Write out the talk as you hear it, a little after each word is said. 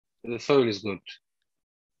The phone is good.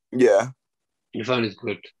 Yeah, The phone is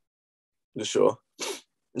good. for sure.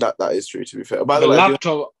 That is true, to be fair. By the The way, I do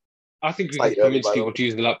laptop, I think we could slightly early, convince by the way. people to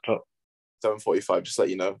use the laptop. 7:45, just let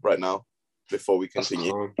you know right now before we That's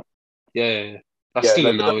continue. calm. Yeah. That's Yeah, still no,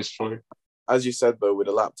 an hour is fine. as you said though, with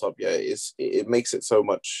a laptop, yeah, it makes it so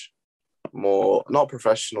much more not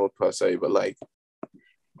professional per se, but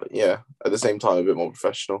yeah, at the same time a bit more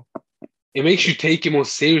professional. It makes you take it more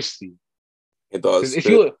seriously. It Because does. if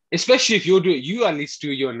you're, especially if you're doing, you at least do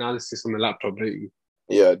your analysis on the laptop, don't you?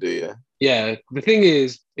 Yeah, I do. Yeah. Yeah. The thing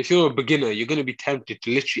is, if you're a beginner, you're going to be tempted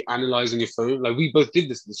to literally analyze on your phone. Like we both did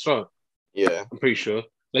this at the start. Yeah. I'm pretty sure.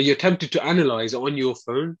 Like you're tempted to analyze on your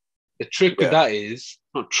phone. The trick with Yeah. that is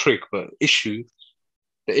not trick, but issue.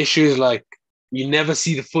 The issue is like you never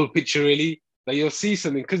see the full picture really. Like you'll see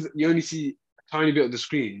something because you only see a tiny bit of the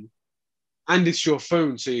screen, and it's your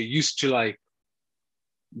phone, so you're used to like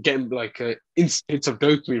getting like instance of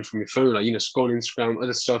dopamine from your phone, like scrolling Instagram,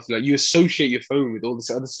 other stuff. Like you associate your phone with all this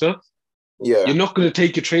other stuff. Yeah. You're not going to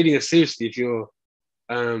take your trading as seriously if you're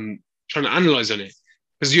trying to analyze on it,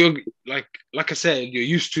 because you're like I said, you're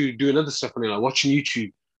used to doing other stuff on it, like watching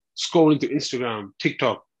YouTube, scrolling through Instagram,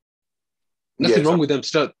 TikTok. Yeah. Nothing wrong Exactly. with them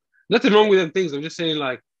stuff. Nothing wrong with them things. I'm just saying,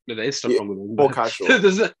 like, no, there is stuff Yeah. wrong with them. More But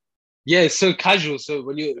casual. yeah, it's so casual. So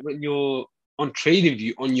when you're on trading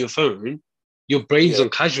view on your phone, your brain's Yeah. on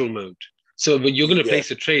casual mode. So when you're gonna Yeah. place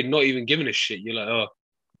a trade, not even giving a shit, you're like, oh,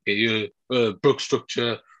 okay, you're broke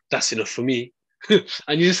structure. That's enough for me,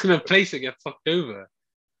 and you're just gonna place it, get fucked over,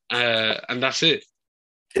 and that's it.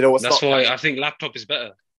 You know what's That's not why casual? I think laptop is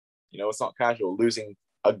better. You know what's not casual? Losing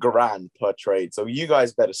a grand per trade. So you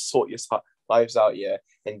guys better sort your lives out, yeah,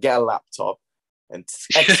 and get a laptop and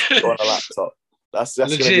execute on a laptop. That's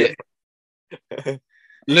gonna be Legit, a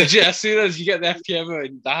legit. As soon as you get the FTMO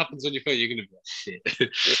and that happens on your phone, you're gonna be like, shit.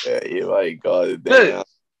 yeah. You're like, God But damn.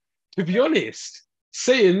 to be honest,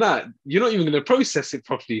 saying that, you're not even going to process it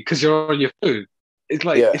properly because you're on your phone. It's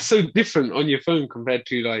like, Yeah. it's so different on your phone compared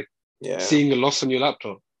to like Yeah. seeing a loss on your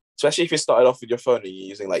laptop. Especially if you started off with your phone and you're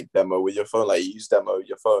using like demo with your phone, like you use demo with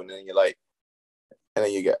your phone and you're like, and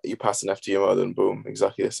then you pass an FTMO, then boom,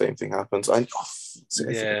 exactly the same thing happens.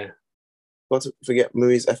 Yeah. Got to forget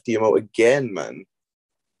Movie's FTMO again, man.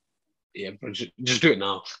 Yeah, but just do it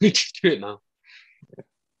now. Just do it now.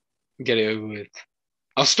 Get it over with.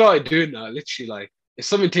 I've started doing that literally like, if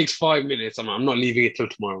something takes 5 minutes, I'm not leaving it till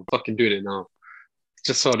tomorrow. I'm fucking doing it now.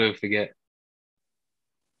 Just so I don't forget.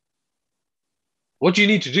 What do you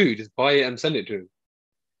need to do? Just buy it and send it to him.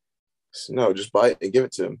 No, just buy it and give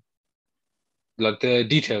it to him. Like the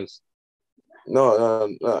details.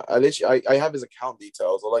 No. I have his account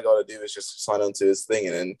details. All I gotta do is just sign on to his thing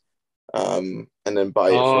and then buy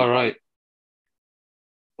it Oh, from. right.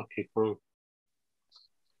 Okay, cool.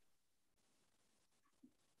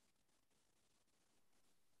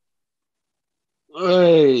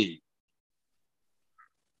 Hey.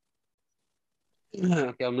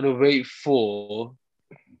 Okay, I'm gonna wait for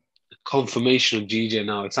confirmation of GJ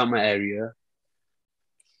now. It's at my area.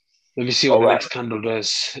 Let me see what Oh, the next candle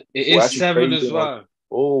does. It we're is actually 7 as trading on. well.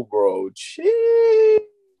 Oh, bro, jeez.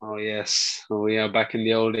 Oh yes. Oh yeah, back in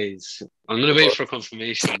the old days. I'm gonna wait for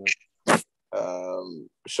confirmation though.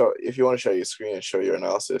 Show if you want to show your screen and show your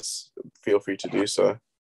analysis, feel free to do so.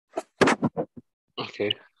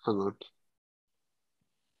 Okay, hang on.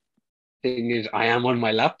 Thing is, I am on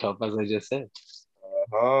my laptop, as I just said.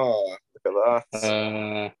 Look at that.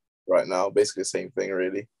 Uh, Right now, basically the same thing,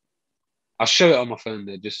 really. I'll show it on my phone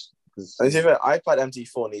there, just because. And if iPad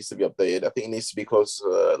MT4 needs to be updated, I think it needs to be close to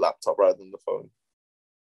the laptop rather than the phone.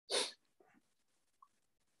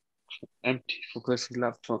 Empty for closing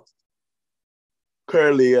laptop.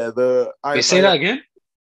 Currently, the Wait, say that again?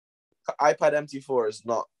 iPad MT4 is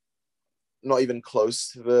not even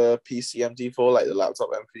close to the PC MT4, like the laptop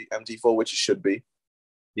MT4, which it should be.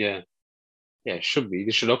 Yeah. Yeah, it should be.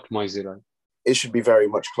 They should optimize it. Like. It should be very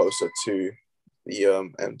much closer to the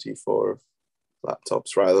MT4 of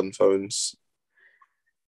laptops rather than phones.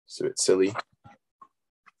 So it's silly.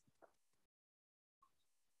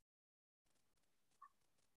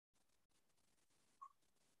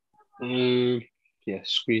 Yeah,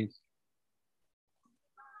 screen.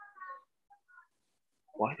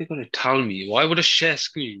 Why are they going to tell me? Why would I share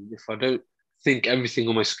screen if I don't think everything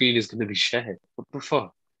on my screen is going to be shared? What the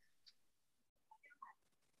fuck?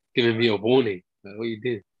 Giving me a warning. Like, what you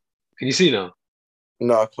did? Can you see now?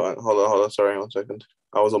 No, I can't. Hold on. Sorry, 1 second.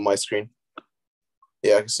 I was on my screen.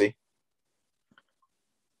 Yeah, I can see.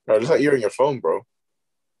 Bro, it looks like you're on your phone, bro.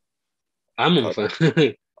 I'm on the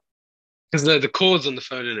phone. Because the cord's on the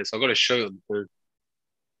phone, in it, so I've got to show it on the phone.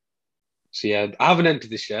 So yeah, I haven't entered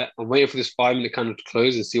this yet. I'm waiting for this 5 minute candle to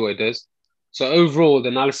close and see what it does. So overall, the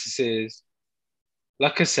analysis is,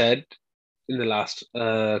 like I said in the last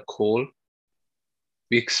call,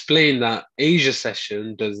 we explained that Asia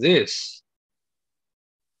session does this.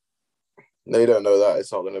 No, you don't know that.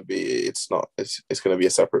 It's not going to be. It's not. It's going to be a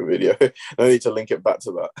separate video. No need to link it back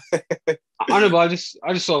to that. I know, but I just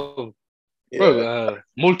sort of, bro,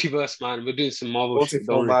 multiverse, man. We're doing some Marvel shit.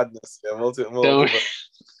 Multiple madness. Yeah, multiple.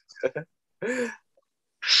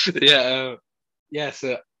 Yeah.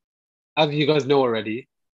 So as you guys know already,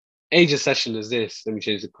 Asia session is this. Let me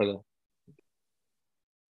change the color.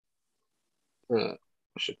 I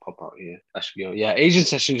should pop out here. That should be on. Yeah, Asian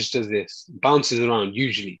session just does this. Bounces around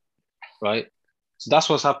usually, right? So that's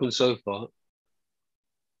what's happened so far.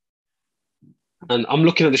 And I'm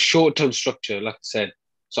looking at the short-term structure, like I said.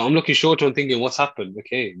 So I'm looking short-term thinking, what's happened?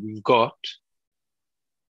 Okay,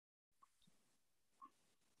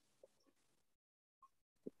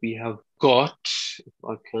 we have got, if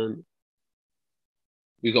I can,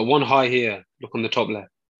 we got one high here. Look on the top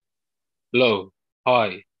left. Low,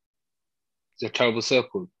 high. It's a terrible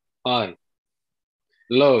circle. High,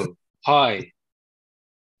 low, high.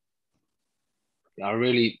 Yeah, I'm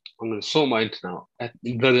going to sort my internet out.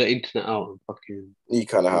 The internet out and fucking... You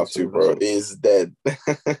kind of have to, bro. It is dead.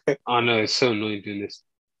 I know, it's so annoying doing this.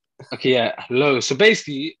 Okay, yeah, low. So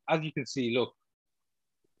basically, as you can see, look.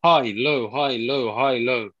 High, low, high, low, high,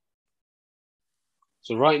 low.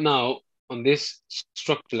 So right now, on this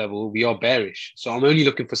structure level, we are bearish. So I'm only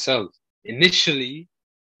looking for sells. Initially,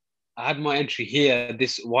 I had my entry here,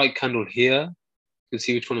 this white candle here. You can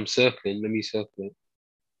see which one I'm circling. Let me circle it.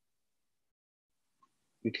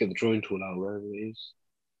 Need to get the drawing tool out, wherever it is.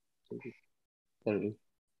 There it is.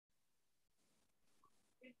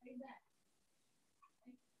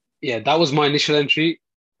 Yeah, that was my initial entry.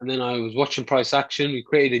 And then I was watching price action. We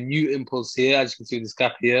created a new impulse here, as you can see with this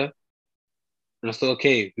gap here. And I thought,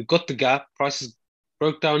 okay, we've got the gap. Prices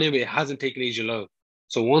broke down here, but it hasn't taken Asia low.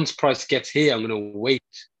 So once price gets here, I'm going to wait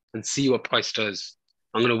and see what price does.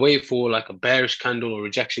 I'm going to wait for like a bearish candle or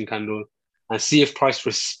rejection candle and see if price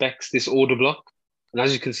respects this order block. And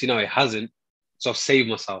as you can see now, it hasn't. So I've saved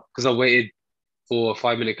myself because I waited for a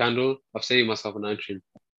 5 minute candle. I've saved myself an entry.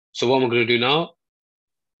 So what am I going to do now?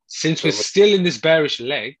 Since we're still in this bearish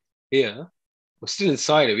leg here, we're still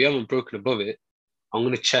inside it. We haven't broken above it. I'm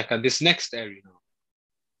going to check at this next area now.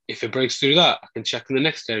 If it breaks through that, I can check in the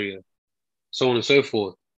next area. So on and so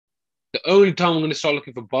forth. The only time I'm going to start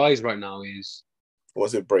looking for buys right now is...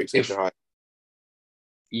 Once it breaks Asia high.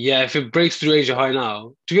 Yeah, if it breaks through Asia high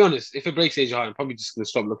now, to be honest, if it breaks Asia high, I'm probably just going to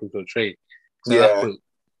stop looking for a trade. So at that point,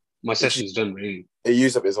 my session's done, really. It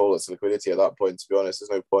used up all its liquidity at that point, to be honest.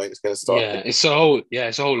 There's no point. It's going to start. Yeah, it's a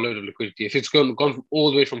whole load of liquidity. If it's gone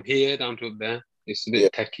all the way from here down to up there, it's a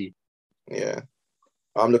bit techie. Yeah.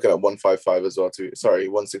 I'm looking at 155 as well, too. Sorry,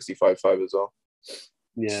 165.5 as well.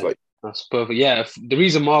 Yeah, that's perfect. Yeah, the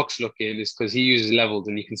reason Mark's looking is because he uses levels,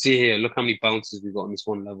 and you can see here, look how many bounces we've got on this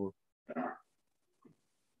one level.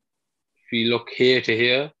 If you look here to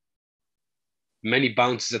here, many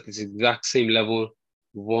bounces at this exact same level.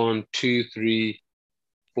 1, 2, 3,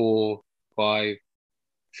 4, 5. If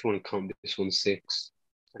you want to count this one, 6.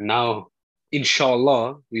 And now,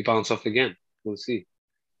 inshallah, we bounce off again. We'll see.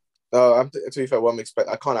 To be fair,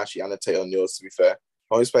 I can't actually annotate on yours, to be fair.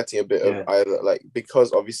 I'm expecting a bit of either, like,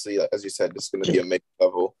 because obviously, like, as you said, there's going to be a mid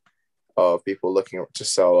level of people looking to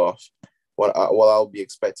sell off. What I'll be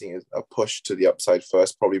expecting is a push to the upside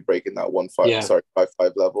first, probably breaking that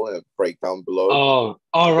 5.5 level and a breakdown below.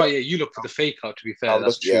 Oh, right, yeah. You look for the fake out. To be fair,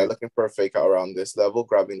 that's true. Yeah, looking for a fake out around this level,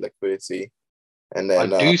 grabbing liquidity, and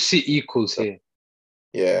then I do see equals here.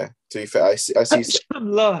 Yeah, to be fair, I see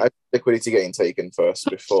liquidity getting taken first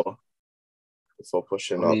before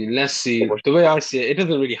pushing up. Let's see. The way I see it, it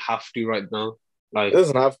doesn't really have to right now. Like, it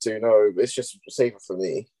doesn't have to. No, it's just safer for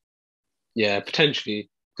me. Yeah, potentially,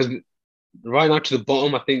 because right now to the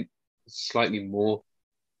bottom, I think it's slightly more.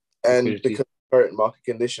 And liquidity. Because current market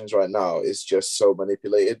conditions right now is just so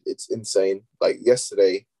manipulated, it's insane. Like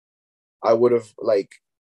yesterday, I would have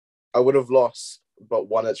lost but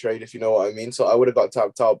won a trade, if you know what I mean. So I would have got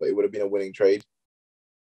tapped out, but it would have been a winning trade.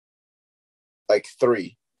 Like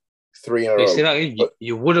three in a row.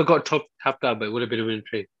 You would have got tapped out, but it would have been a winning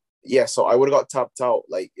trade. Yeah, so I would have got tapped out,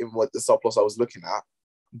 like in what the stop loss I was looking at,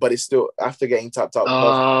 but it's still after getting tapped out.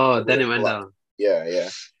 Oh, then it went down. Yeah.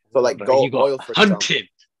 So like oil, for hunted.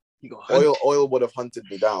 Example, oil would have hunted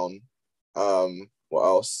me down. What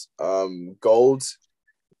else? Gold.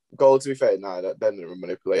 To be fair, that didn't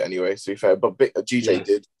manipulate anyway. To be fair, but GJ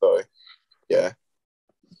did. So yeah,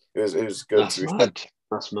 it was good. That's mad.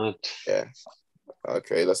 That's mad. Yeah,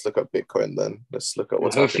 Okay, let's look at Bitcoin then. Let's look at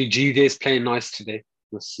what's Hopefully happening. GD is playing nice today.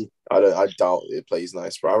 Let's see. I doubt it plays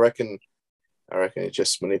nice, but I reckon it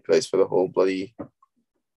just manipulates for the whole bloody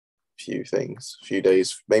few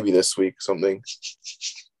days, maybe this week or something.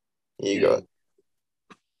 Here you go.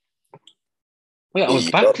 Wait, I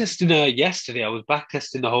was backtesting yesterday. I was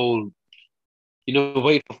backtesting the whole,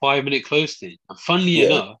 wait for 5-minute close thing. And funnily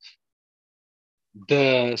enough,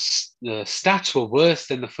 the stats were worse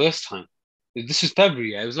than the first time. This was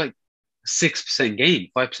February. It was like 6% gain,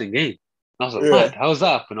 5% gain. And I was like, mad, how's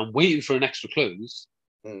that happen? I'm waiting for an extra close.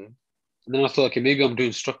 And then I thought, okay, maybe I'm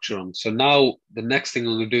doing structure on. So now the next thing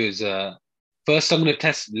I'm going to do is first I'm going to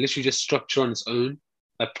test literally just structure on its own,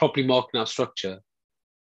 like properly marking out structure.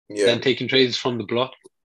 Then taking trades from the block.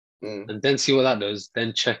 And then see what that does.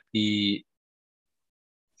 Then check the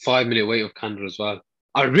 5-minute wait of candle as well.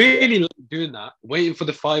 I really like doing that, waiting for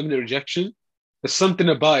the 5-minute rejection. There's something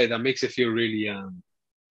about it that makes it feel really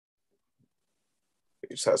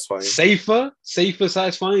satisfying. Safer,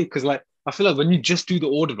 satisfying. Because like I feel like when you just do the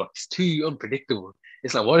order block, it's too unpredictable.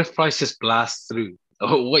 It's like, what if price just blasts through?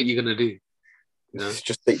 What are you gonna do?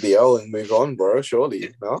 Just take the L and move on, bro.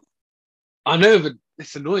 Surely, no? I know, but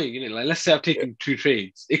it's annoying, isn't it? Like, let's say I've taken 2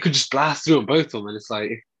 trades, it could just blast through on both of them, and it's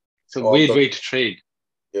like it's a weird way to trade.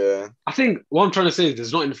 Yeah. I think what I'm trying to say is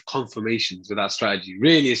there's not enough confirmations with that strategy.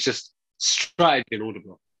 Really, it's just strategy and order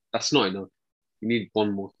block. That's not enough. You need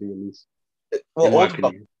one more thing at least. Well, order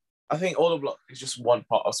block, I think order block is just one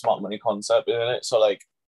part of smart money concept, isn't it? So like,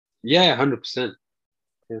 yeah, 100%.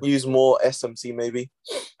 Yeah. Use more SMC maybe.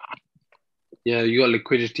 Yeah, you got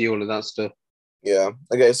liquidity, all of that stuff. Yeah.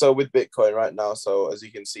 Okay. So with Bitcoin right now, so as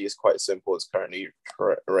you can see, it's quite simple. It's currently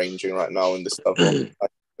ranging right now in this level.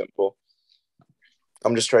 Simple.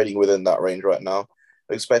 I'm just trading within that range right now.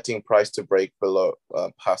 I'm expecting price to break below,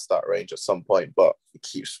 past that range at some point, but it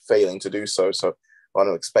keeps failing to do so. So what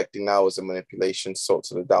I'm expecting now is a manipulation sort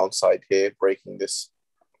to the downside here, breaking these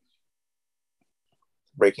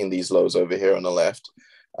lows over here on the left.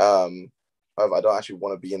 However, I don't actually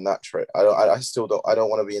want to be in that trade. I don't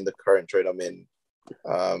want to be in the current trade I'm in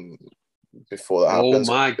before that happens.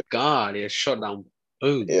 Oh my God, it shut down.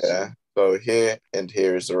 Boom. Yeah. So here and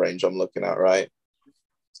here is the range I'm looking at, right?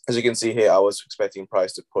 As you can see here, I was expecting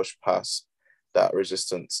price to push past that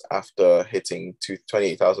resistance after hitting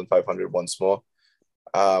 28,500 once more.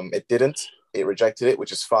 It didn't. It rejected it,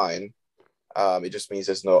 which is fine. It just means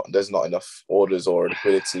there's not enough orders or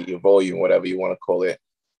liquidity, volume, whatever you want to call it,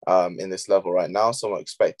 in this level right now. So what I'm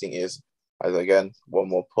expecting is, again, one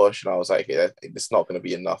more push, and I was like, yeah, it's not going to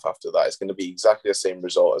be enough after that. It's going to be exactly the same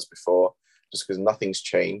result as before, just because nothing's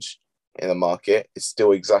changed in the market. It's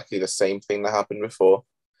still exactly the same thing that happened before.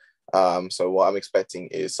 So what I'm expecting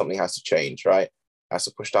is something has to change, right? It has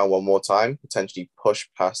to push down one more time, potentially push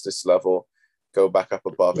past this level, go back up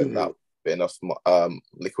above, and that would be enough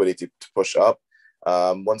liquidity to push up.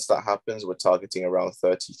 Once that happens, we're targeting around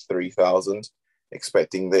 33,000,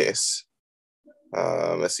 expecting this.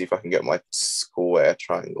 Let's see if I can get my square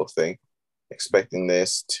triangle thing. Expecting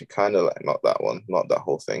this to kind of like, not that one, not that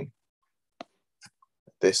whole thing.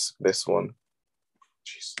 This one.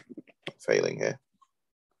 Jeez, I'm failing here.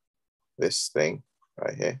 This thing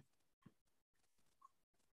right here.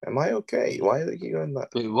 Am I okay? Why are you going that?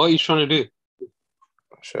 Wait, what are you trying to do?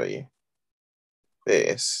 I'll show you.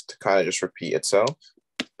 This to kind of just repeat itself.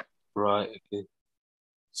 Right. Okay.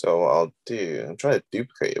 So what I'll do, I'm trying to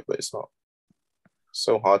duplicate it, but it's not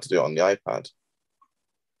so hard to do it on the iPad.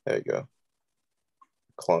 There you go.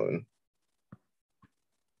 Clone.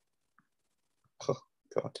 Oh,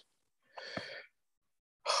 God.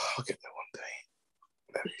 I'll get there one day.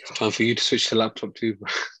 There we go. Time for you to switch to laptop too.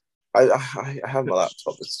 I have my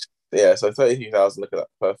laptop. Yeah, so 33,000. Look at that.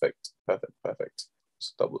 Perfect.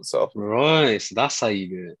 Just double itself. Right, so that's how you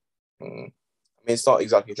do it. I mean, it's not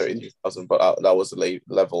exactly 33,000, but that was the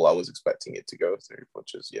level I was expecting it to go through,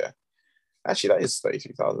 which is, yeah. Actually, that is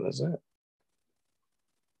 33,000, isn't it?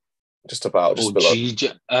 Just about. Just below.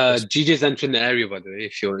 GJ's entering the area, by the way,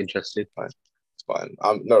 if you're interested. Fine. It's fine.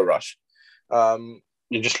 No rush.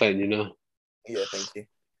 You're just letting you know. Yeah, thank you.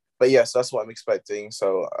 But yes, that's what I'm expecting.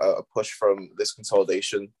 So a push from this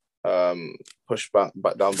consolidation, push back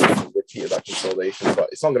down to repeat that consolidation, but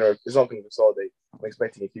it's not gonna consolidate. I'm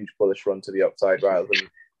expecting a huge bullish run to the upside rather than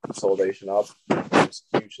consolidation up. It's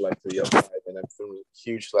a huge leg to the upside, and then from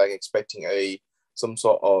huge leg, expecting some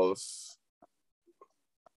sort of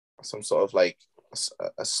like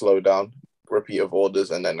a slowdown, repeat of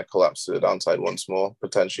orders, and then a collapse to the downside once more,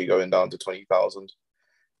 potentially going down to 20,000.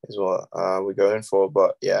 Is what we're going for,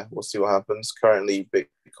 but yeah, we'll see what happens. Currently,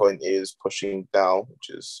 Bitcoin is pushing down, which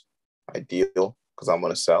is ideal because I'm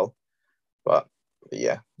going to sell. But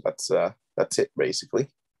yeah, that's it basically.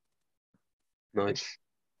 Nice.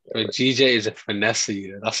 But GJ is a finesse.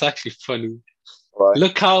 That's actually funny. Right.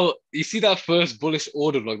 Look how you see that first bullish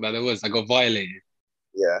order block that there was. I got violated.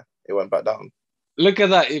 Yeah, it went back down. Look at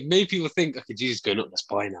that. It made people think, okay, GJ's going up. Let's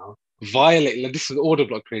buy now. Violate. Like, this is order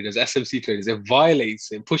block traders, SMC traders. It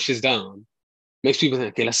violates. It pushes down. Makes people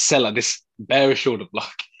think, okay, let's sell at this bearish order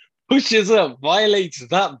block. Pushes up, violates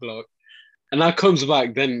that block, and now comes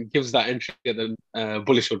back. Then gives that entry at the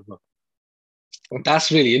bullish order block.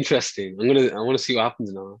 That's really interesting. I want to see what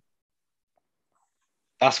happens now.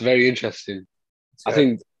 That's very interesting. Yeah. I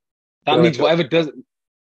think that means whichever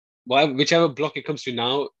block it comes to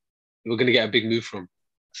now, we're going to get a big move from.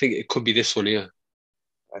 I think it could be this one here.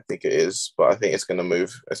 I think it is, but I think it's going to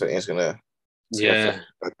move. I think it's going to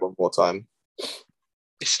back one more time.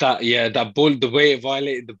 It's that the way it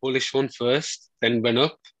violated the bullish one first, then went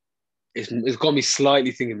up. It's got me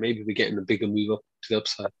slightly thinking maybe we're getting a bigger move up to the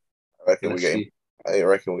upside. I reckon we're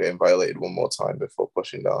getting violated one more time before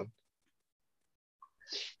pushing down.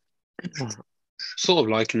 Sort of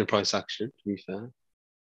liking the price action, to be fair.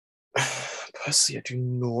 Personally, I do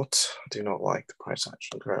not like the price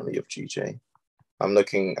action currently of GJ. I'm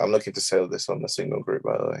looking to sell this on the signal group,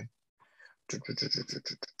 by the way.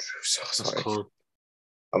 Sorry. Cool.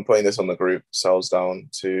 I'm putting this on the group. Sells down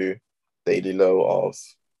to daily low of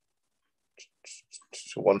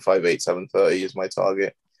 158,730 is my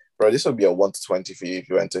target. Bro, this would be a 1 to 20 for you if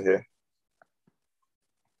you enter here.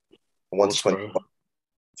 1 to 20.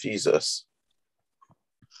 Jesus.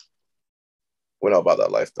 We're not about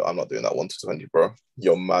that life, though. I'm not doing that 1 to 20, bro.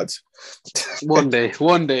 You're mad. One day.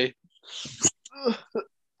 Oh,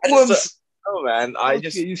 man. I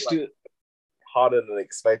just get used to it. Harder than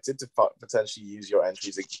expected to potentially use your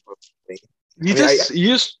entries. You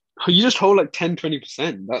just hold like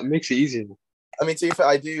 10-20%. That makes it easier. I mean, to be fair,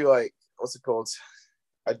 I do like, what's it called?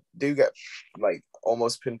 I do get like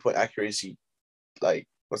almost pinpoint accuracy, like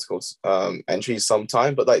what's it called? Entries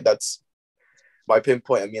sometime, but like that's by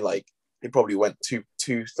pinpoint. I mean, like it probably went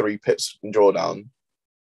 2-3 pips in drawdown.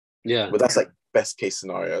 Yeah, but that's like best case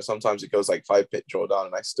scenario. Sometimes it goes like 5 pip drawdown,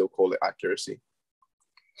 and I still call it accuracy.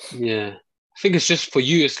 Yeah. I think it's just for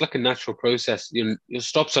you, it's like a natural process. Your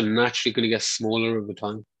stops are naturally going to get smaller over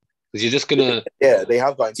time because you're just going to... Yeah, they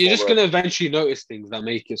have gotten smaller. You're just going to eventually notice things that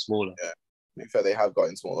make it smaller. Yeah, to be fair, they have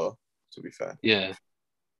gotten smaller, to be fair. Yeah.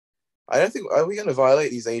 I don't think... Are we going to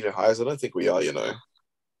violate these Asia highs? I don't think we are,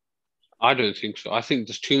 I don't think so. I think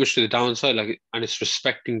there's too much to the downside, and it's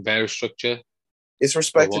respecting bearish structure. It's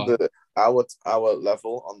respected our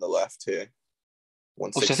level on the left here. I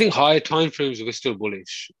think higher time frames we're still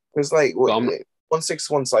bullish. Because like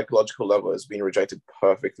 161 psychological level has been rejected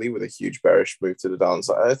perfectly with a huge bearish move to the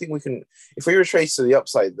downside. I think we can, if we retrace to the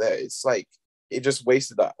upside there, it's like it just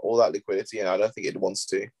wasted all that liquidity, and I don't think it wants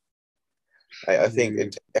to. I think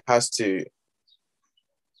it has to.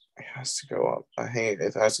 It has to go up. I think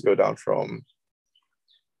it has to go down from.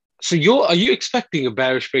 So are you expecting a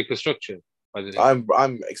bearish break of structure?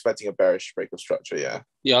 I'm expecting a bearish break of structure. Yeah.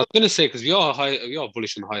 Yeah, I was gonna say because we are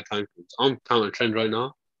bullish on high time frames. I'm counter trend right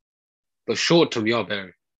now, but short term we are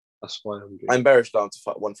bearish. That's why I'm bearish down to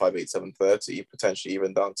 158,730, potentially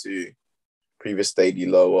even down to previous daily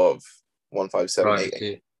low of 157.88.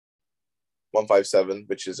 Right, 157,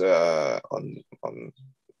 which is a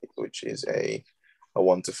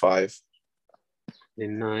 1 to 5. Yeah,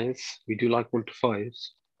 nice. We do like 1 to 5s.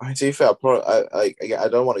 To be fair, I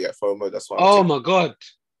don't want to get FOMO. That's why. Oh my god,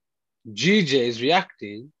 GJ is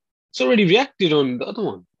reacting. It's already reacted on the other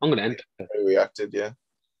one. I'm gonna enter. It reacted, yeah.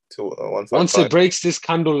 To 155. Once it breaks this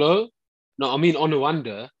candle low, on a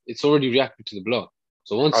wonder, it's already reacted to the block.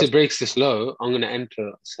 So once it breaks this low, I'm gonna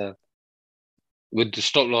enter with the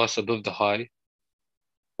stop loss above the high,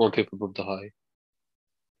 1 pip above the high.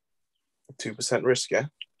 2% risk, yeah.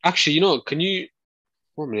 Actually, can you?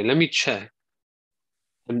 1 minute, let me check.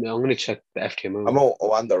 I'm going to check the FTMO. I'm on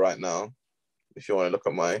Wanda right now. If you want to look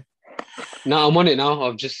at my... No, I'm on it now.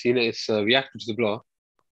 I've just seen it. It's reacted to the block.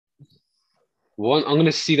 I'm going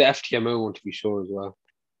to see the FTMO one to be sure as well.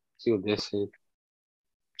 See what they're saying.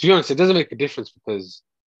 To be honest, it doesn't make a difference because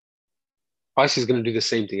price is going to do the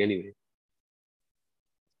same thing anyway.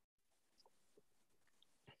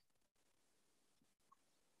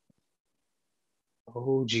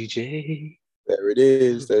 Oh, GJ. There it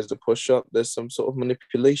is. There's the push up. There's some sort of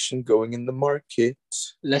manipulation going in the market.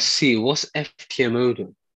 Let's see. What's FTMO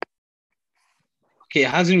doing? Okay, it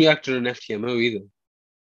hasn't reacted on FTMO either.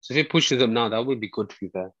 So if it pushes up now, that would be good to be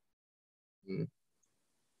fair.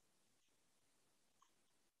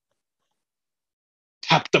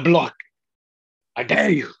 Tap the block. I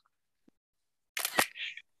dare you.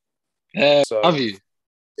 So Have you?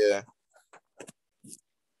 yeah.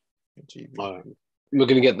 GB. All right. We're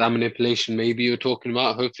gonna get that manipulation. Maybe you're talking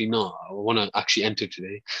about. Hopefully not. I want to actually enter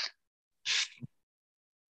today.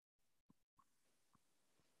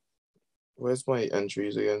 Where's my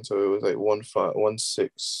entries again? So it was like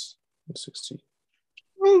 160.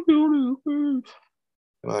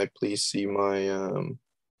 Can I please see my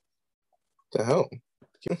the hell?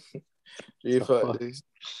 These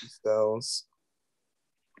styles.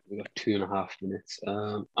 We got 2.5 minutes.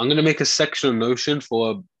 I'm gonna make a section of Notion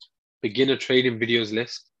for beginner trading videos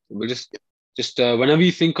list. We'll just whenever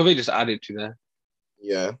you think of it, just add it to there.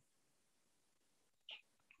 Yeah.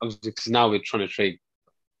 Obviously, because now we're trying to trade.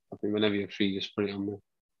 I think whenever you're free, just put it on there.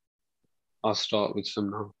 I'll start with some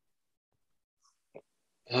now.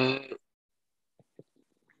 I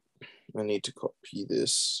need to copy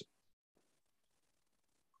this.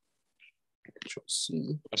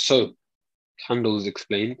 Control-C. So, candles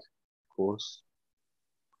explained, of course.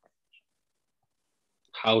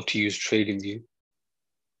 How to use TradingView.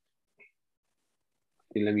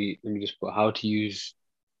 Okay, let me just put how to use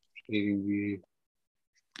TradingView.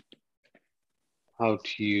 How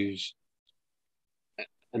to use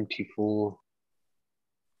MT4.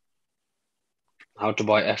 How to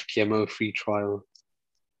buy FTMO free trial.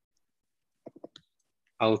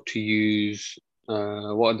 How to use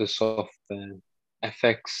what are the software?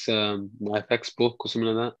 FX, my FX book or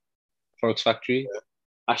something like that. Forex Factory. Yeah.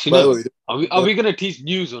 Actually, no. Are we gonna teach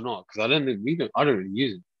news or not? Because I don't really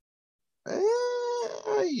use it.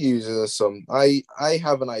 I use some. I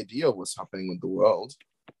have an idea of what's happening with the world.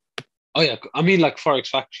 Oh yeah, I mean like Forex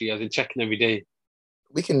Factory, as in checking every day.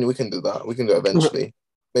 We can do that. We can do it eventually.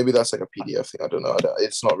 Maybe that's like a PDF thing. I don't know.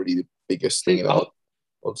 It's not really the biggest thing.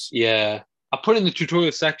 Yeah, I put in the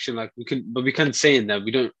tutorial section like we can say in there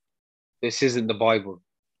we don't. This isn't the Bible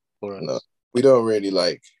for us. No, we don't really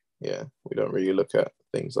we don't really look at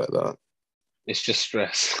things like that. It's just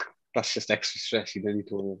stress. That's just extra stress. You don't need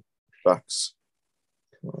to worry. Facts.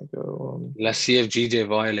 Can I go on? Let's see if GJ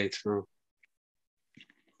violates now.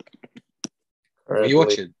 Currently, are you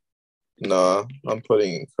watching? No, I'm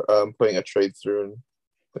putting a trade through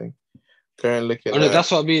thing. Currently looking. Oh no,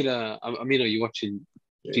 that's what I mean. I mean, are you watching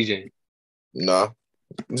GJ? Nah.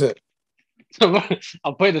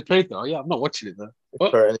 I'm putting the trade though. Yeah, I'm not watching it though.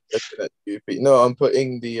 Currently looking at GBP. No, I'm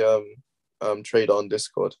putting the trade on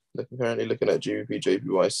Discord. Currently looking at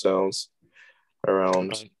GBPJPY sales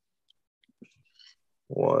around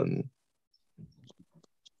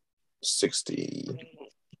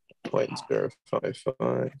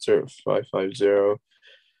 160.0550.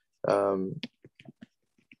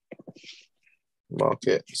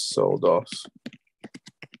 Market sold off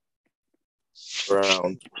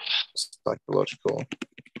around psychological.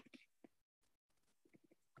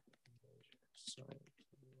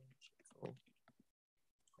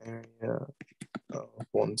 Area of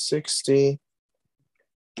 160.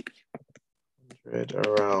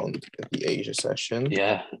 Around the Asia session.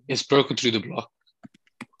 Yeah, it's broken through the block.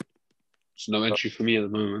 There's no entry for me at the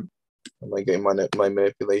moment. Am I getting my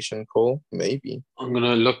manipulation call? Maybe. I'm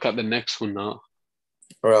gonna look at the next one now.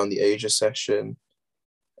 Around the Asia session.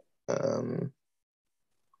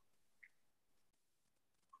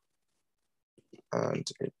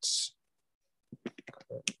 And it's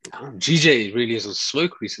GJ really is on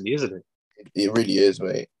smoke recently, isn't it? It really is,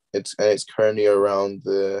 mate. It's currently around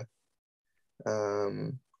the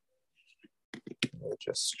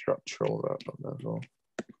just structural level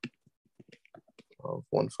of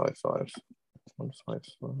 155.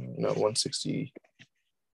 155. No,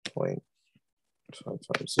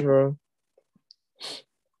 160.550.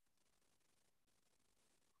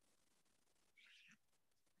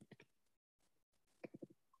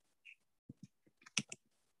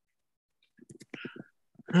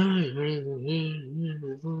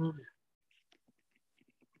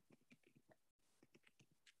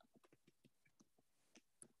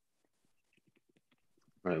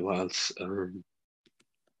 Right, what else?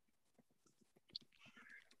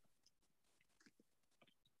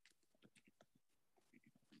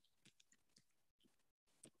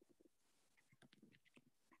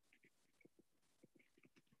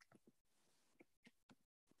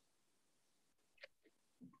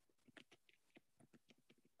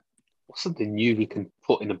 What's something new we can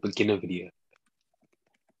put in a beginner video?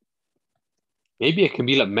 Maybe it can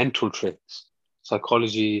be like mental tricks,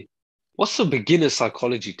 psychology. What's the beginner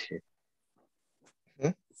psychology tip?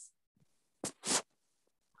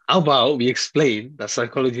 How about we explain that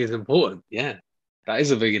psychology is important? Yeah, that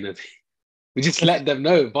is a beginner thing. We just let them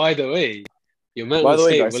know, by the way, your mental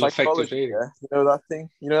state guys, will affect your trading. Yeah? You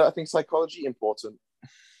know that thing? Psychology important.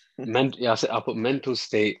 Yeah, I'll put mental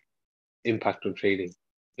state impact on trading.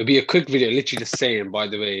 It'll be a quick video, literally just saying, by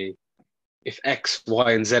the way, if X,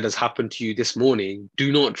 Y, and Z has happened to you this morning,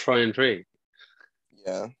 do not try and trade.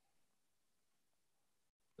 Yeah.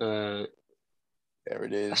 There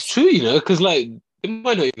it is. That's true, because like they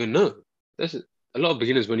might not even know. There's a lot of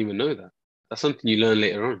beginners won't even know that. That's something you learn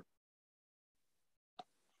later on.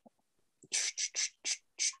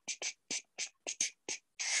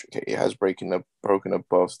 Okay, it has broken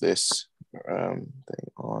above this thing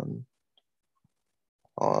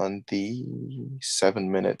on the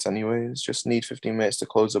 7 minutes anyways. Just need 15 minutes to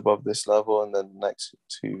close above this level and then next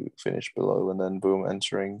to finish below and then boom,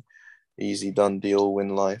 entering. Easy, done deal,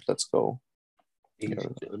 win life. Let's go. Easy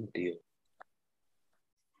done deal.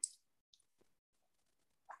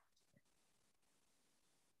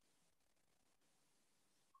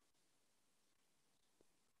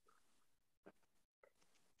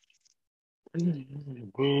 You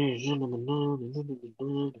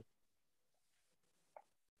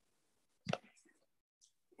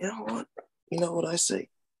know what? You know what I say?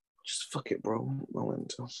 Just fuck it, bro.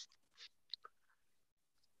 Momentum.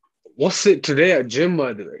 What's it today at gym,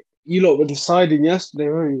 by the way? You lot were deciding yesterday,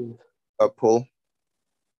 weren't you? Pull.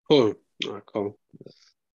 Pull. Alright, cool.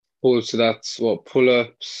 Pull, so that's what?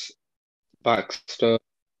 Pull-ups, back stuff.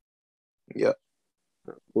 Yeah.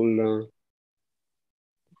 Pull down.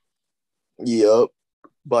 Yep.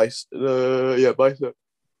 Bicep. Bicep.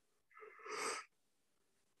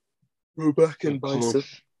 Go back and bicep.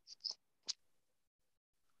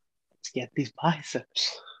 Let's get these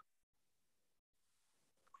biceps.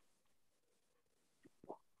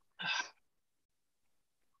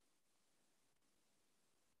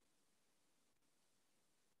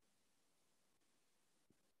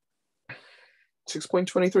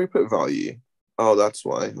 $6.23 put value. Oh, that's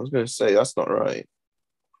why. I was going to say, that's not right.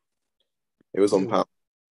 It was on pound.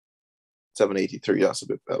 783, that's a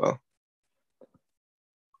bit better.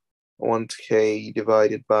 1K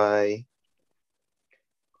divided by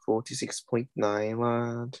 46.9,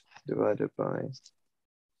 lad. Divided by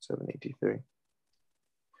 783.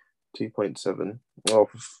 2.7.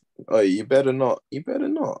 Oh, you better not. You better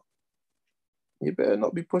not. You better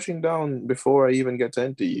not be pushing down before I even get to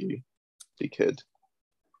enter you, dickhead.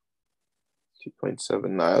 2.7.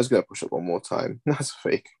 Nah, I was going to push up one more time. That's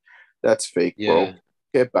fake. That's fake, bro. Yeah.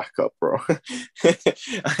 Get back up, bro. I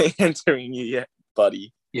ain't entering you yet,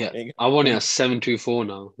 buddy. Yeah, I want it at 724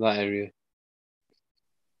 now, that area.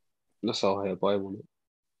 That's how high up I want it.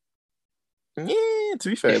 Yeah, to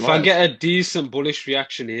be fair. If I get a decent bullish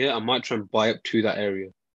reaction here, I might try and buy up to that area.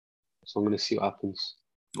 So I'm going to see what happens.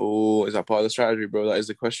 Oh, is that part of the strategy, bro? That is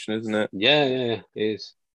the question, isn't it? Yeah, it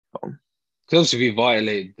is. Because obviously we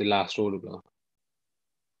violated the last order block.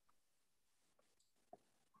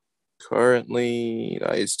 Currently,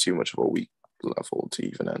 that is too much of a weak level to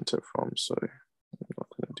even enter from, so I'm not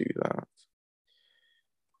going to do that.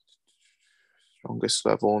 Strongest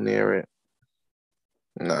level near it.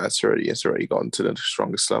 Nah, it's already gotten to the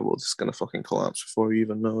strongest level. It's going to fucking collapse before you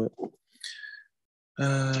even know it.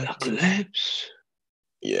 Collapse?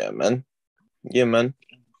 Yeah, man. Yeah, man.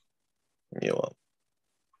 You know what?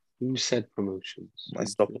 Who said promotions? My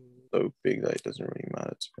stop is so big that it doesn't really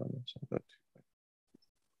matter, to be honest.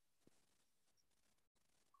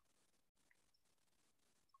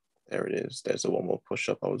 There it is. There's a one more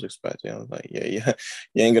push-up I was expecting. I was like, yeah.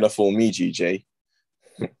 You ain't going to fool me, GJ.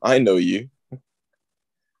 I know you.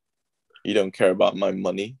 You don't care about my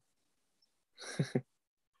money.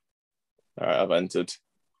 All right, I've entered.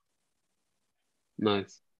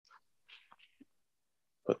 Nice.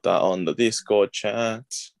 Put that on the Discord chat.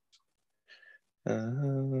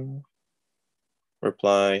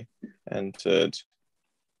 Reply. Entered.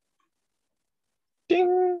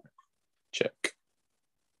 Ding. Check.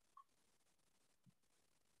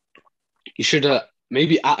 You should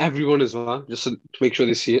maybe at everyone as well, just to make sure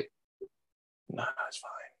they see it. Nah, it's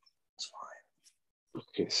fine. It's fine.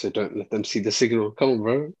 Okay, so don't let them see the signal. Come on,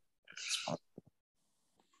 bro.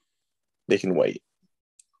 They can wait.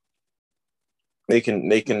 They can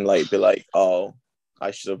like be like, oh,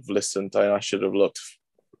 I should have listened and I should have looked.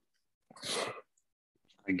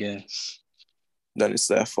 I guess. Then it's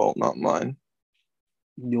their fault, not mine.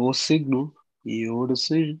 Your signal, your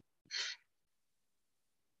decision.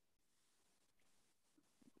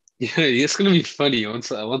 Yeah, it's gonna be funny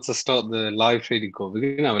once I start the live trading call.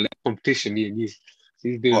 We're gonna have a little competition, me and you.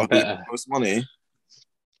 He's doing better. Most money?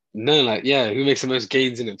 No, who makes the most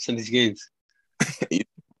gains in it? Percentage gains.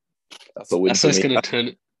 That's a win. That's for what's me. gonna turn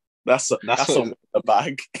it. That's a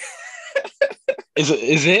bag. Is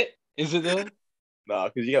it though? No,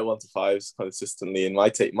 because you get 1 to 5s consistently, and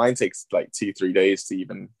mine takes like 2-3 days to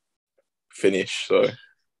even finish. So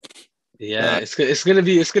Yeah, it's gonna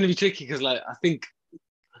be tricky because like I think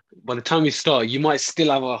by the time we start, you might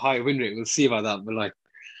still have a high win rate. We'll see about that, but like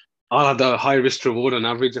I'll have the high risk to reward on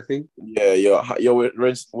average, I think. Yeah, your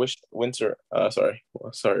risk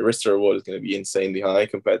to reward is going to be insanely high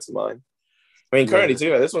compared to mine. I mean, currently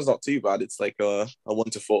too, this one's not too bad. It's like a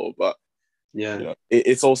 1-4, but yeah,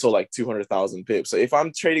 it's also like 200,000 pips. So if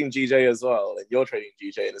I'm trading GJ as well, and you're trading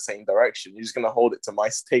GJ in the same direction, you're just gonna hold it to my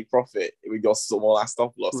take profit with your small ass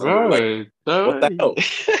stop loss. And bro, like, what the hell?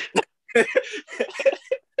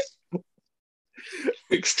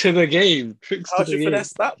 Tricks to the game. How should you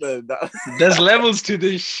finesse that then? There's levels to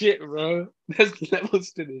this shit, bro. There's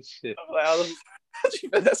levels to this shit. I'm like, how should you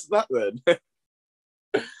finesse that then?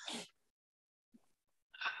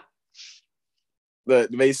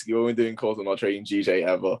 But basically, when we're doing calls, I'm not trading GJ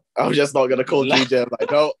ever. I'm just not gonna call GJ. I'm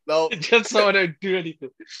like, no. Just so I don't do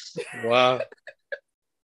anything. Wow.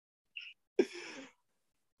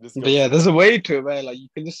 But yeah, there's a way to it where like you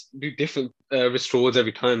can just do different risk rewards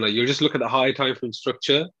every time. Like you'll just look at the high time frame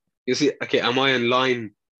structure. You see, okay, am I in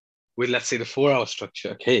line with, let's say, the 4-hour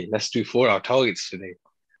structure? Okay, let's do 4-hour targets today.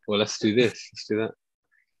 Or let's do this. Let's do that.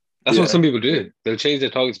 That's what some people do. They'll change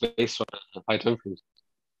their targets based on high time frames.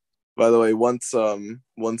 By the way, once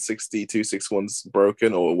 160.261's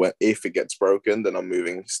broken, or if it gets broken, then I'm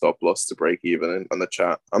moving stop loss to break even on the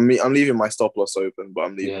chat. I'm leaving my stop loss open, but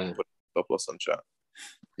I'm leaving stop loss on chat.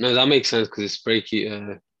 No, that makes sense because it's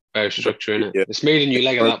bearish structure in it. Yeah. It's made a new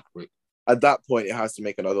leg at that point. At that point, it has to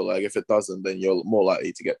make another leg. If it doesn't, then you're more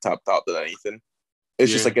likely to get tapped out than anything.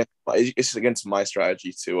 It's just against my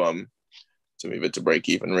strategy to move it to break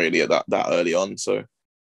even really at that early on. So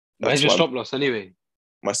where's your stop loss anyway?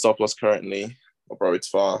 My stop loss currently, bro, it's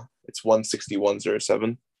far. It's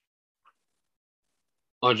 161.07.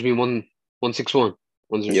 Oh, do you mean 161?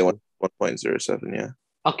 Yeah, 1.07. Yeah.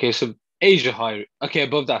 Okay, so Asia high. Okay,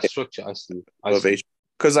 above that structure, I see.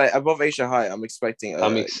 Because above Asia high, I'm expecting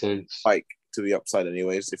that makes sense. Spike to the upside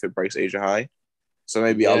anyways if it breaks Asia high. So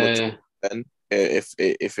maybe I'll look to then if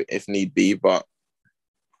need be, but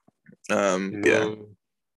yeah.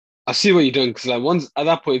 I see what you're doing because like once at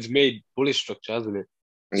that point it's made bullish structure, hasn't it?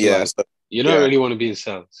 So yeah, like, you don't really want to be in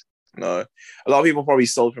sales. No, a lot of people probably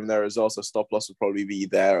sold from there as well. So stop loss would probably be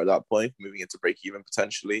there at that point, moving into break even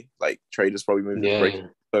potentially. Like traders probably moving to break even,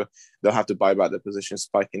 so they'll have to buy back their position,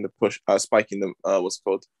 spiking the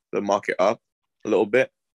market up a little bit.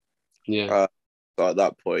 Yeah. So at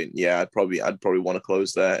that point, yeah, I'd probably want to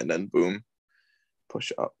close there and then boom,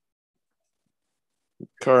 push it up.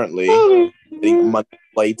 Currently, I think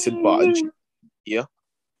manipulated, but yeah,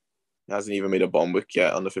 it hasn't even made a bomb wick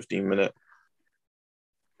yet on the 15-minute.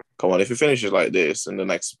 Come on, if it finishes like this and the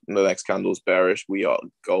next candle's bearish, we are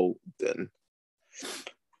golden.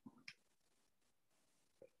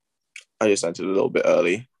 I just entered a little bit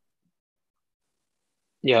early.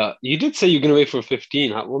 Yeah, you did say you're gonna wait for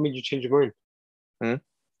 15. What made you change your mind?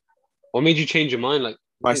 What made you change your mind? Like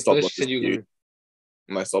my stop loss.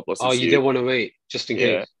 My stop loss. Oh, you didn't want to wait just in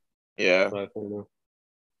case. Yeah. Right, no,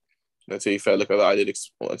 to be fair, look at that. I did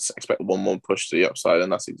expect one more push to the upside,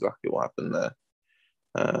 and that's exactly what happened there.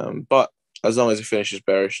 But as long as it finishes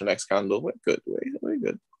bearish the next candle, we're good. We're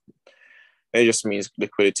good. It just means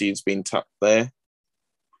liquidity has been tapped there.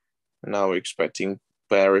 And now we're expecting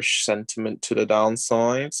bearish sentiment to the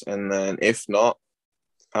downside. And then if not,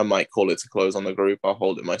 I might call it to close on the group. I'll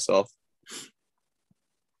hold it myself.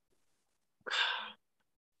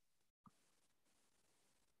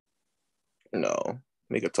 No.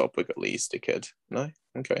 Make a top wick at least, dickhead. No?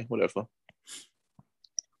 Okay, whatever.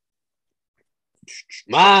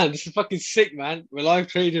 Man, this is fucking sick, man. We're live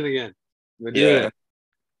trading again. We're doing it.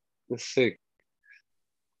 That's sick.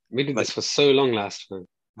 We did this for so long last time.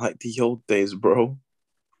 Like the old days, bro.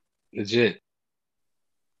 Legit.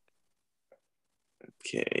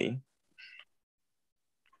 Okay.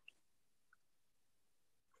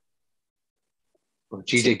 Well,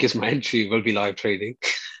 GJ gives my entry. We'll be live trading.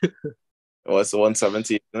 Oh, it's the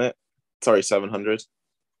 170, isn't it? Sorry, 700.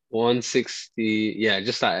 160. Yeah,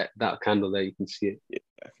 just that candle there. You can see it. Yeah,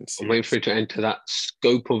 I can see. I'm waiting for it to enter that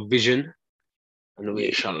scope of vision, and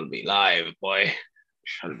we shall be live, boy. We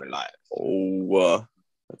shall be live. Oh,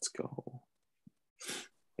 let's go.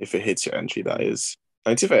 If it hits your entry, that is. I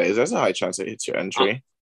mean, to be fair, there's a high chance it hits your entry.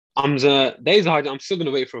 There's a high. I'm still gonna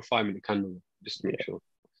wait for a 5-minute candle just to make sure.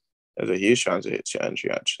 There's a huge chance it hits your entry,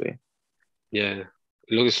 actually. Yeah,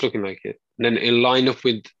 it's looking like it. And then it'll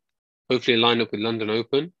hopefully line up with London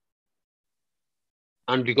Open.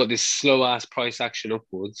 And we got this slow ass price action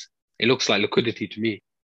upwards. It looks like liquidity to me.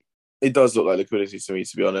 It does look like liquidity to me,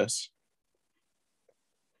 to be honest.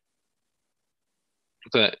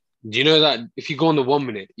 Do you know that if you go on the 1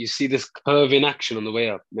 minute, you see this curve in action on the way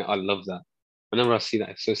up? Man, I love that. Whenever I see that,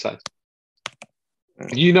 it's so sad.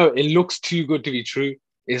 You know, it looks too good to be true.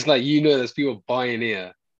 It's like, you know, there's people buying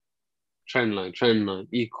here. Trend line,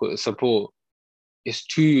 equal support. It's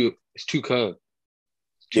too curved.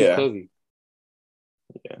 It's too Yeah. curvy.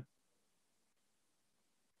 Yeah.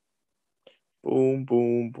 Boom,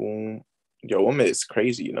 boom, boom. Yo, 1 minute's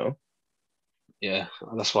crazy, you know? Yeah,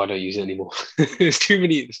 that's why I don't use it anymore. There's too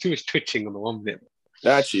much twitching on the 1 minute. It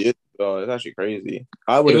actually is. Oh, it's actually crazy.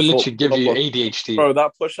 I would It have will thought literally give you ADHD. Bro,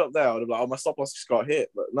 that push up there, I would have like, oh, my stop loss just got hit.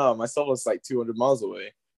 But no, my stop loss is like 200 miles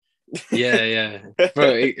away. Yeah.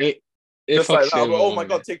 Bro, it just like that. over Oh my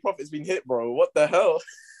God, take profit's been hit, bro. What the hell?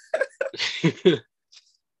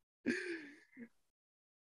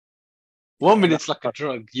 1 minute's like a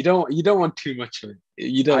drug. You don't want too much of it.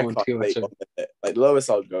 You don't want too much of it. Like the lowest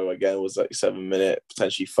I'll go again was like 7 minute,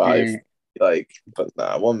 potentially 5. Like, but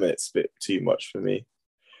nah, 1 minute's a bit too much for me.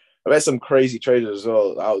 I bet some crazy traders as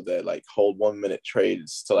well out there like hold 1 minute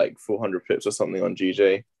trades to like 400 pips or something on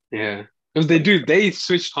GJ. Yeah, because they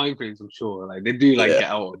switch time frames. I'm sure, like they do like get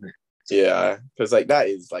out of it. Yeah, because like that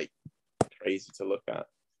is like crazy to look at.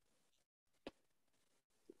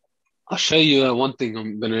 I'll show you one thing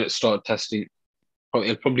I'm gonna start testing.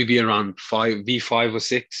 It'll probably be around V5 or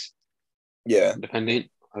 6. Yeah, depending.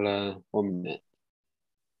 1 minute.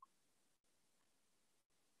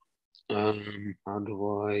 How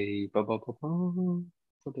do I?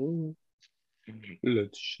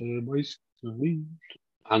 Let's share my screen.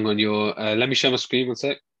 Hang on, let me share my screen 1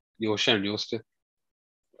 sec. You're sharing yours too.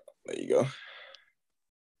 There you go.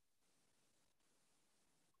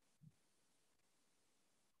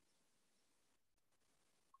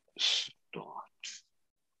 Start.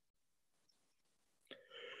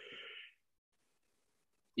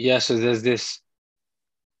 Yeah, so there's this.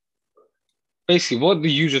 Basically, what the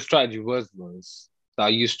usual strategy was that I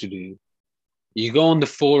used to do. You go on the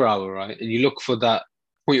 4 hour, right, and you look for that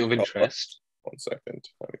point of interest. 1 second.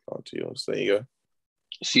 Let me go on to yours. There you go.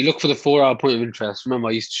 So you look for the 4 hour point of interest. Remember,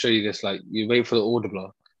 I used to show you this. Like, you wait for the order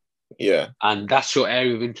block. Yeah. And that's your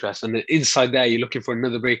area of interest. And then inside there, you're looking for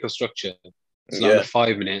another breakout structure. It's like the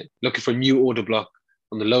 5 minute, looking for a new order block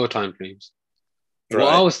on the lower time frames. Right.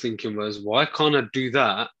 What I was thinking was, why can't I do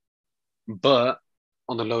that, but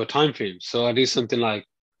on the lower time frames? So I do something like,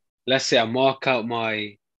 let's say I mark out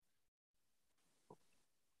my.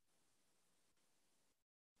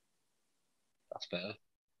 That's better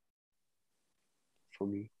for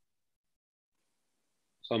me.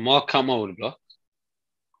 So I mark out my order block.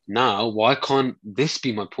 Now, why can't this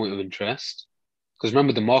be my point of interest? Because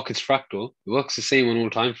remember, the market's fractal. It works the same on all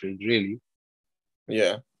time frames, really.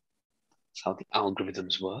 Yeah. That's how the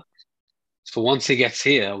algorithms work. So once it gets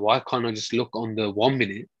here, why can't I just look on the 1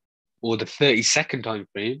 minute or the 30-second time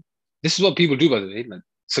frame? This is what people do, by the way, like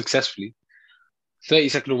successfully.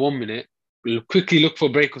 30-second or 1 minute, we'll quickly look for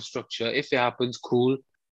breakout structure. If it happens, cool.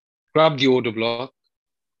 Grab the order block.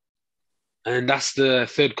 And that's the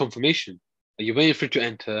third confirmation. You're waiting for it to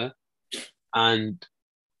enter and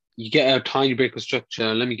you get a tiny breakout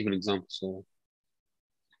structure. Let me give an example. So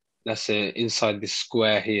let's say inside this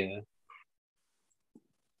square here.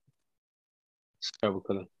 It's terrible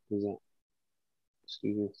color. What is that? Let's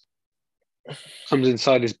do this. Comes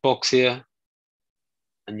inside this box here.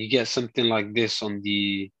 And you get something like this on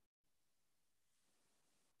the.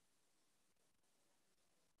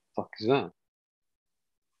 Fuck is that?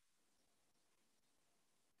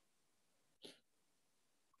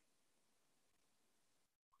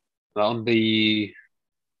 On the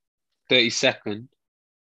 30-second,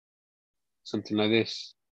 something like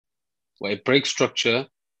this, where it breaks structure,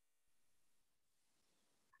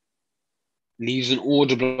 leaves an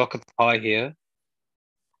order block at the high here.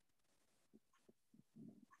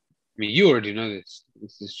 I mean, you already know this.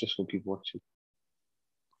 This is just for people watching.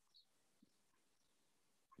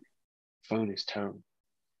 Phone is terrible.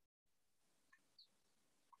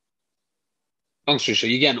 Long story short,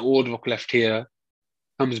 you get an order block left here,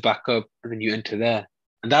 comes back up, and then you enter there.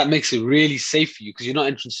 And that makes it really safe for you because you're not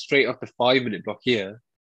entering straight off the 5 minute block here,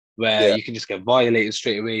 where you can just get violated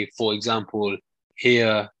straight away. For example,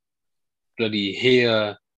 here, bloody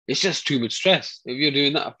here. It's just too much stress. If you're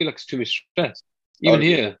doing that, I feel like it's too much stress. Even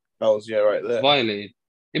here. Right there. Violated.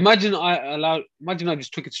 Imagine I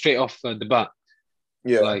just took it straight off the bat.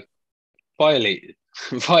 Yeah. Like, violated.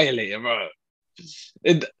 Violated, bro.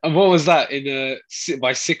 What was that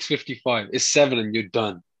by 6:55? It's 7 and you're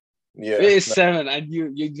done. Yeah, it's 7 and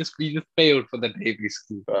you just failed for the day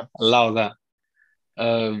basically. Allow that.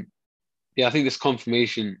 I think this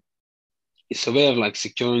confirmation is a way of like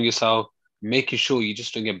securing yourself, making sure you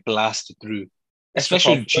just don't get blasted through.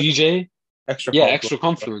 especially with GJ. Extra Yeah, confluence. extra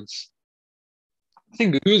confluence. I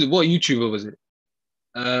think what YouTuber was it?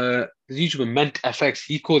 The YouTuber Meant FX.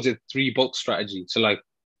 He calls it 3-box strategy. So like,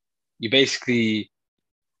 you basically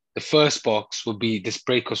the first box will be this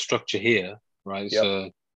break or structure here, right? Yep.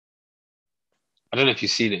 So I don't know if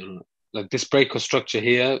you've seen it or not. Like this break or structure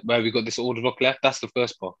here, where we got this order block left. That's the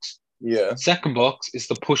first box. Yeah. Second box is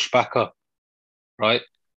the push back up, right?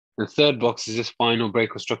 The third box is this final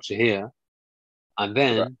break or structure here. And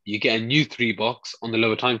then Right. you get a new 3-box on the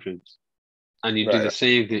lower time frames. And you do the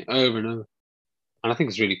same thing over and over. And I think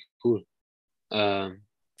it's really cool.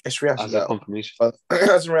 It's reacting As to a that. confirmation. It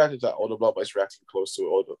hasn't reacted to that order block, but it's reacting close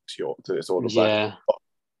to its order back. Yeah.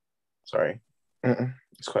 Sorry.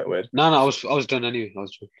 It's quite weird. No, I was done anyway.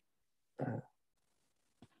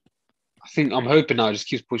 I think I'm hoping now it just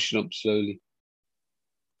keeps pushing up slowly.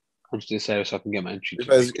 Comes to this area so I can get my entry.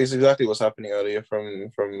 It's exactly what's happening earlier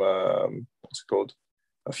from what's it called?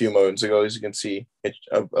 A few moments ago. As you can see, it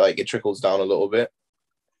it trickles down a little bit,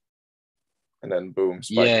 and then boom,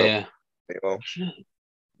 spikes up. Yeah. Well,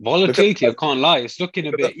 volatility, I can't lie, it's looking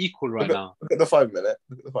a bit equal right now. Look at the 5 minute.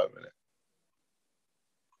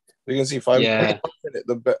 You can see 5 minute.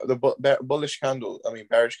 The bullish candle. I mean,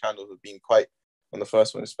 bearish candles have been quite on the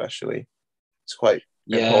first one, especially. It's quite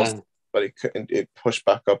impulsive, but it pushed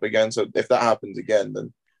back up again. So if that happens again,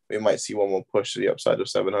 then we might see one more push to the upside of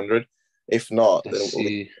 700. If not, then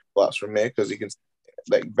we'll collapse from here because you can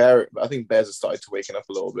I think bears have started to waken up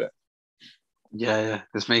a little bit. Yeah,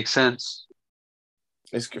 this makes sense.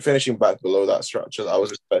 It's finishing back below that structure that I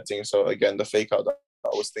was expecting. So again, the fake out that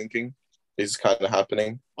I was thinking is kind of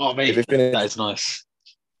happening. Oh mate, that is nice.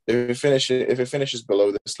 If it finishes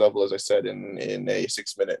below this level, as I said in a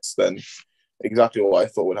 6 minutes, then exactly what I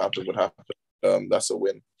thought would happen. That's a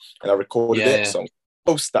win, and I recorded it. So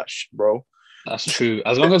post that shit, bro. That's true.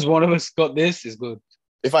 As long as one of us got this, is good.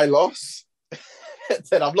 If I lost,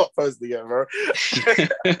 then I'm not posting it, bro.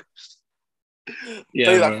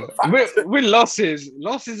 Yeah, bro. With losses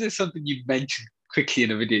is something you mentioned quickly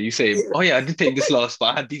in a video. You say, "Oh yeah, I did take this loss,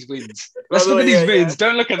 but I had these wins. Let's look at these wins.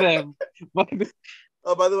 Don't look at them."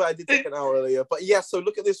 Oh, by the way, I did take an hour earlier, but yeah. So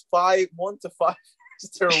look at this 1 to 5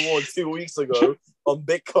 to reward 2 weeks ago on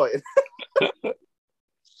Bitcoin.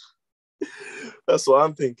 That's what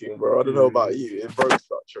I'm thinking, bro. I don't know about you. It broke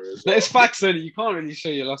structure. It's facts that you can't really show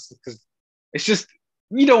your losses because it's just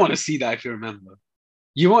you don't want to see that if you remember.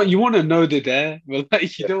 You want to know they're there,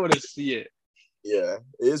 but you don't want to see it. Yeah,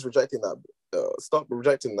 it is rejecting that. Stop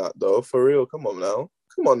rejecting that, though. For real, come on now.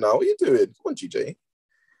 What are you doing? Come on, GJ.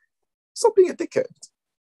 Stop being a dickhead.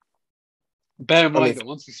 Bear in mind that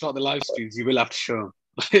once we start the live streams, you will have to show them.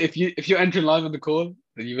 if you're entering live on the call,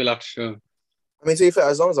 then you will have to show them. I mean, to be fair,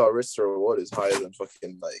 as long as our risk to reward is higher than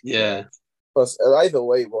fucking plus either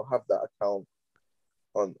way, we'll have that account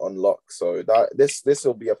on lock. So that this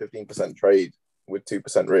will be a 15% trade with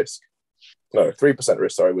 2% risk. No, 3%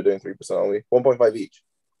 risk. Sorry, we're doing 3% only. 1.5 each.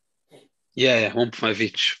 Yeah, 1.5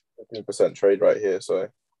 each. 15% trade right here, so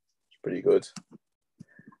it's pretty good.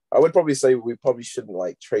 I would probably say we probably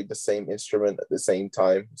shouldn't trade the same instrument at the same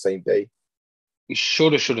time, same day. You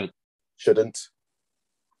should or shouldn't? Shouldn't.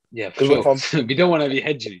 Yeah, for sure. We don't want to be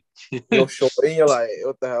hedging. You're short, and you're like,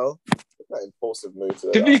 what the hell? That impulsive move.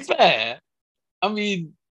 To be fair, I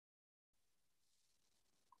mean,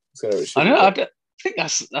 I think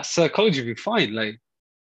that's psychology would be fine. Because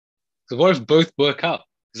what if both work out?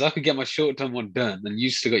 Because I could get my short-term one done, and you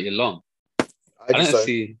still got your long. I don't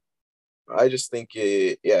see. I just think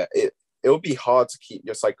it will be hard to keep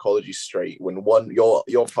your psychology straight when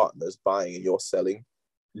your partner's buying and you're selling.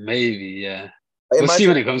 Maybe, yeah. We'll see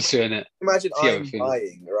when it comes to it. Imagine I'm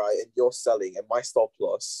buying, right, and you're selling, and my stop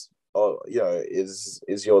loss,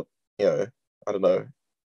 is your, I don't know,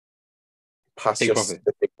 past your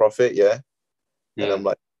big profit, yeah. And I'm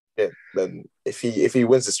like, yeah. Then if he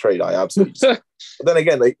wins the trade, I absolutely. But then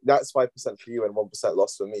again, that's 5% for you and 1%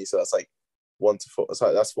 loss for me, so that's 1 to 4.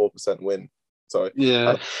 Sorry, that's 4% win. So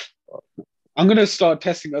yeah, I'm gonna start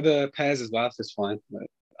testing other pairs as well. That's fine.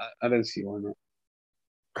 I don't see why not.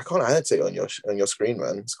 I can't annotate on your screen,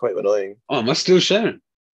 man. It's quite annoying. Oh, am I still sharing?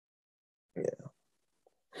 Yeah.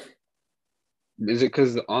 Is it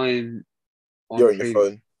because I'm on you're on your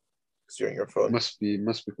phone? Because you're on your phone. Must be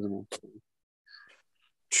because I'm on phone.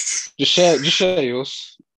 Just share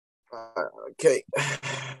yours. Okay.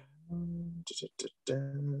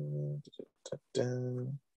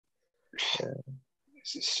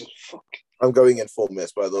 I'm going in 4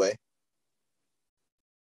 minutes, by the way.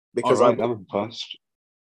 Because I'm impressed.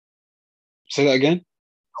 Say that again.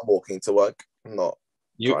 I'm walking to work. I'm not.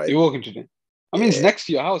 You're walking to do. I mean, it's next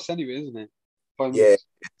to your house anyway, isn't it? Yeah, it's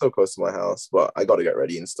so close to my house, but I got to get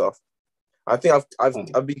ready and stuff. I think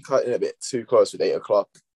I've been cutting a bit too close with 8 o'clock,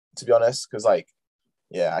 to be honest, because I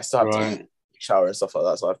still have to eat, shower and stuff like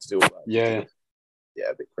that, so I have to do all that. Yeah.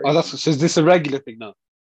 Yeah, a bit crazy. So is this a regular thing now?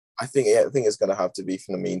 I think it's gonna have to be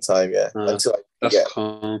for the meantime, yeah. Until I that's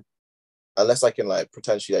calm. Unless I can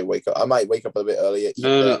potentially wake up. I might wake up a bit earlier.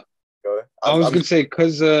 No. I was gonna say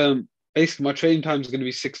because basically my trading time is gonna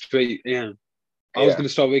be 6 to 8 a.m. I was gonna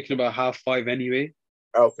start waking about 5:30 anyway.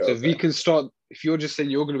 Okay. So if we can start, if you're just saying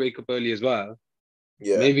you're gonna wake up early as well,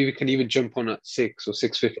 maybe we can even jump on at 6 or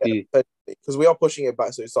 6:50. Because we are pushing it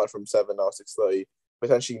back, so we start from 7 now, 6:30.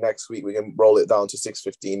 Potentially next week we can roll it down to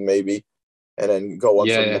 6:15 maybe, and then go on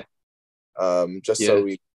from there. So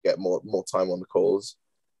we get more time on the calls.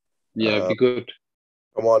 Yeah, it'd be good.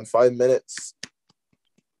 Come on, 5 minutes.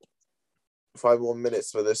 5 more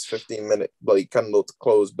minutes for this 15-minute bloody candle to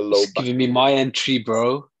close below. It's giving me my entry,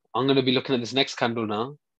 bro. I'm gonna be looking at this next candle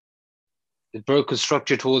now. It broke a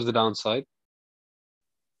structure towards the downside.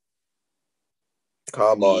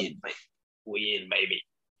 Come on. We in, baby.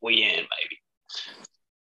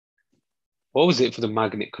 What was it for the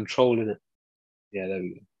magnet? Control in it. Yeah, there we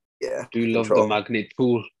go. Yeah. Do love the magnet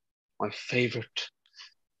tool. My favorite.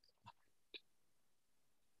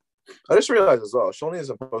 I just realized as well, Shawnee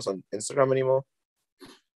doesn't post on Instagram anymore.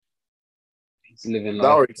 He's living life.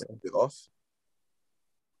 That already took it off.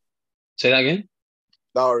 Say that again?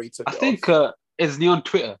 That already took it off. I think isn't he on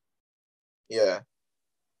Twitter? Yeah.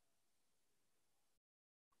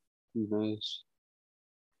 Who knows?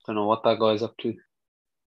 Don't know what that guy's up to.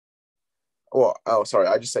 Well, oh, sorry.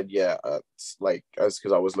 I just said yeah. As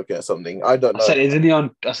because I was looking at something. I don't know. I said, isn't he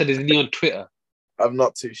on Twitter? I'm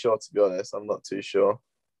not too sure, to be honest. I'm not too sure.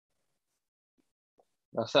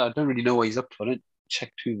 I said I don't really know what he's up to. I don't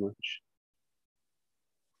check too much.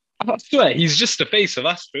 I swear he's just the face of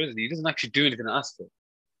Astro, isn't he? He doesn't actually do anything at Astro.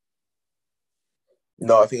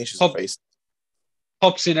 No, I think he's just a face.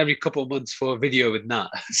 Pops in every couple of months for a video with Nat,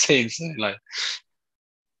 saying something like.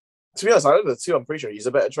 To be honest, I don't know too. I'm pretty sure he's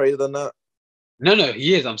a better trader than that. No,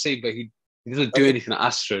 he is. I'm saying, but he doesn't do anything at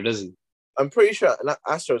Astro, does he? I'm pretty sure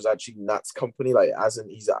Astro is actually Nat's company. As in,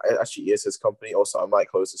 actually is his company. Also, I might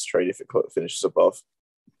close this trade if it finishes above.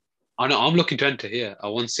 I know. I'm looking to enter here at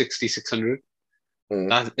 160, 600.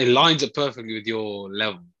 It lines up perfectly with your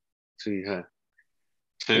level. So yeah.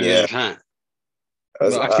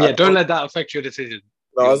 Actually, don't let that affect your decision.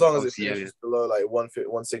 No, as long as it finishes below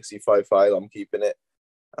 165.5, I'm keeping it.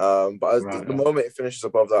 But the moment it finishes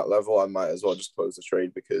above that level, I might as well just close the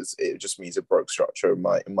trade because it just means it broke structure in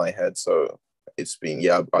my head. So it's been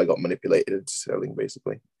I got manipulated into selling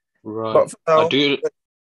basically. Right. But for now,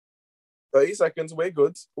 30 seconds, we're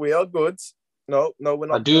good. We are good. No, we're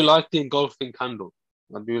not. I do like the engulfing candle.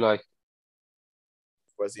 I do like.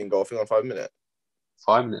 Where's the engulfing on 5 minute?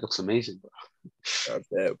 5 minute looks amazing, bro.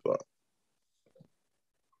 Okay, but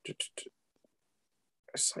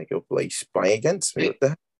it's like you're buying against me. What the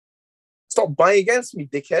heck? Stop buying against me,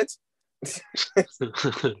 dickhead.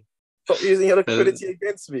 Stop using your liquidity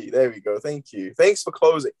against me. There we go. Thank you. Thanks for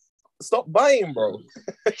closing. Stop buying, bro.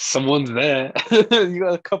 Someone's there. You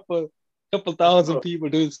got a couple thousand people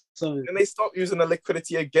doing something. And they stop using the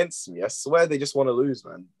liquidity against me. I swear they just want to lose,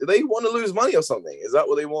 man. Do they want to lose money or something? Is that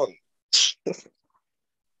what they want?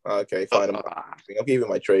 Okay, fine. I'm keeping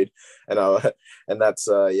my trade, and that's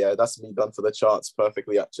me done for the charts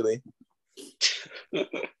perfectly, actually.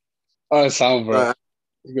 Oh, sound bro.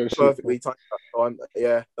 Perfectly timed.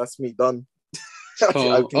 That's me done.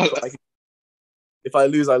 If I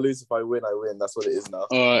lose, I lose. If I win, I win. That's what it is now.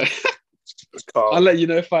 All right. I'll let you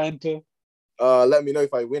know if I enter. Let me know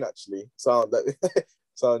if I win. Actually, Sound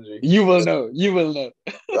you. You will know. You will know.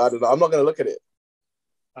 I don't know. I'm not gonna look at it.